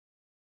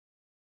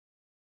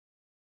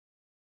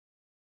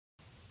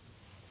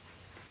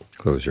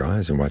Close your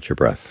eyes and watch your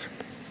breath.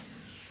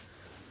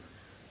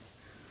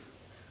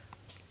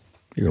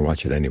 You can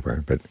watch it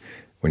anywhere, but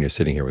when you're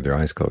sitting here with your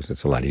eyes closed,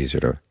 it's a lot easier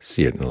to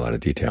see it in a lot of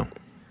detail.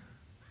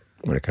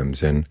 When it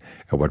comes in,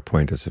 at what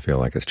point does it feel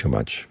like it's too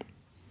much?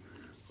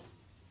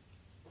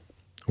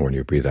 Or when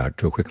you breathe out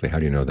too quickly, how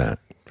do you know that?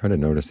 Try to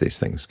notice these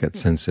things. Get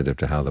sensitive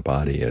to how the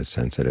body is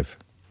sensitive,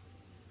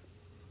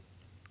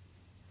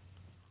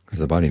 because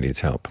the body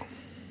needs help.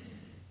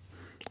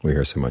 We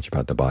hear so much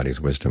about the body's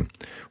wisdom.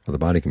 Well, the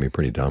body can be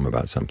pretty dumb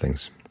about some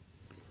things,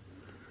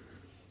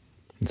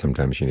 and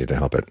sometimes you need to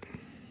help it.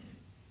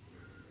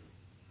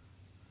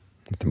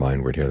 If the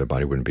mind were here, the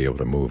body wouldn't be able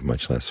to move,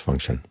 much less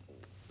function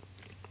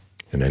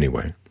in any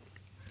way.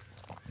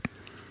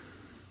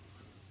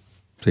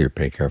 So you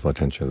pay careful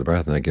attention to the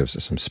breath, and that gives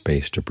us some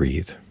space to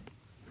breathe.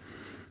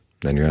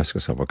 Then you ask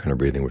yourself what kind of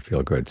breathing would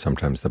feel good.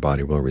 Sometimes the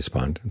body will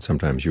respond, and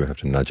sometimes you have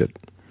to nudge it.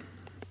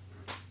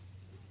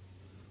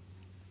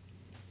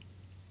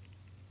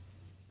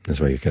 This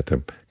way you get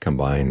the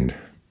combined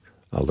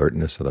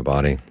alertness of the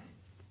body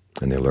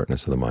and the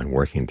alertness of the mind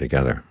working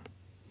together.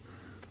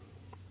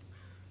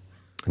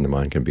 And the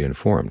mind can be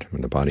informed.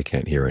 When the body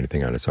can't hear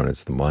anything on its own,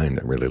 it's the mind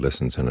that really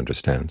listens and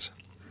understands.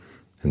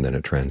 And then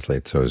it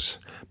translates those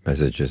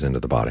messages into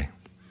the body.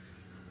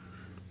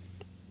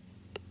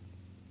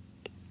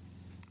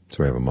 So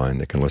we have a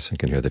mind that can listen,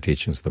 can hear the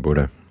teachings of the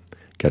Buddha,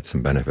 get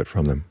some benefit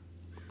from them.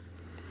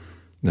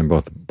 And then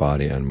both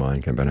body and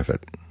mind can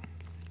benefit.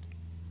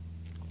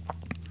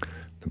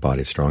 The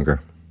body is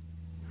stronger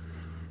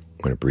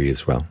when it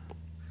breathes well.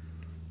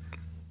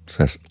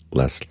 It's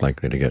less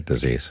likely to get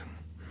disease.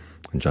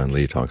 And John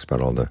Lee talks about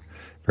all the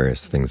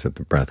various things that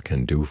the breath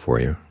can do for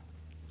you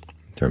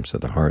in terms of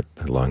the heart,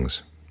 the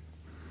lungs,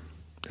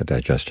 the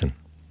digestion.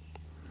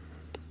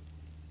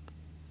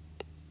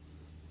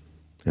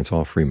 It's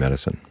all free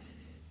medicine.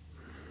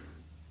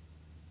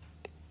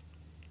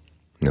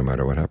 No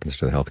matter what happens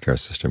to the healthcare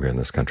system here in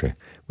this country,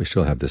 we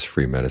still have this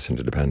free medicine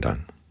to depend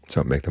on,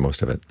 so make the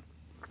most of it.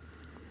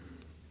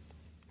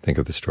 Think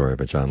of the story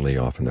of a John Lee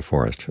off in the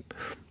forest,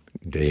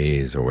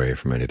 days away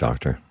from any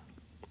doctor.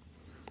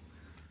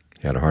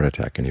 He had a heart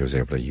attack, and he was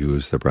able to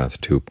use the breath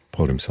to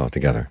pull himself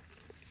together.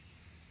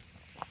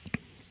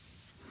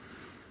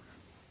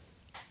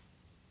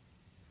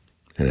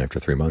 And after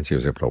 3 months, he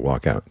was able to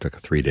walk out. It took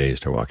 3 days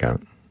to walk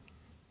out.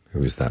 He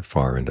was that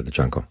far into the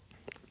jungle.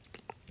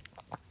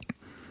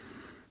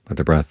 But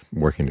the breath,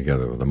 working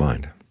together with the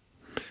mind,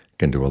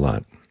 can do a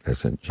lot.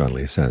 As John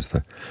Lee says,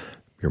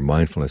 your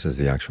mindfulness is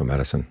the actual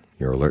medicine.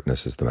 Your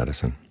alertness is the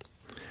medicine.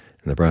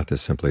 And the breath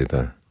is simply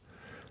the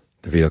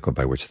vehicle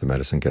by which the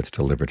medicine gets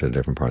delivered to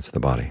different parts of the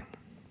body.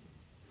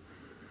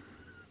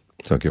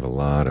 So give a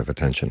lot of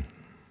attention.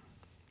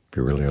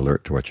 Be really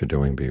alert to what you're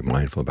doing. Be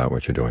mindful about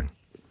what you're doing.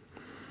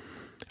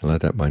 And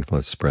let that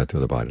mindfulness spread through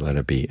the body. Let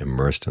it be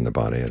immersed in the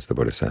body, as the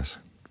Buddha says.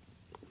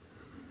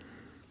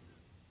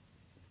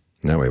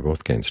 And that way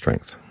both gain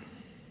strength.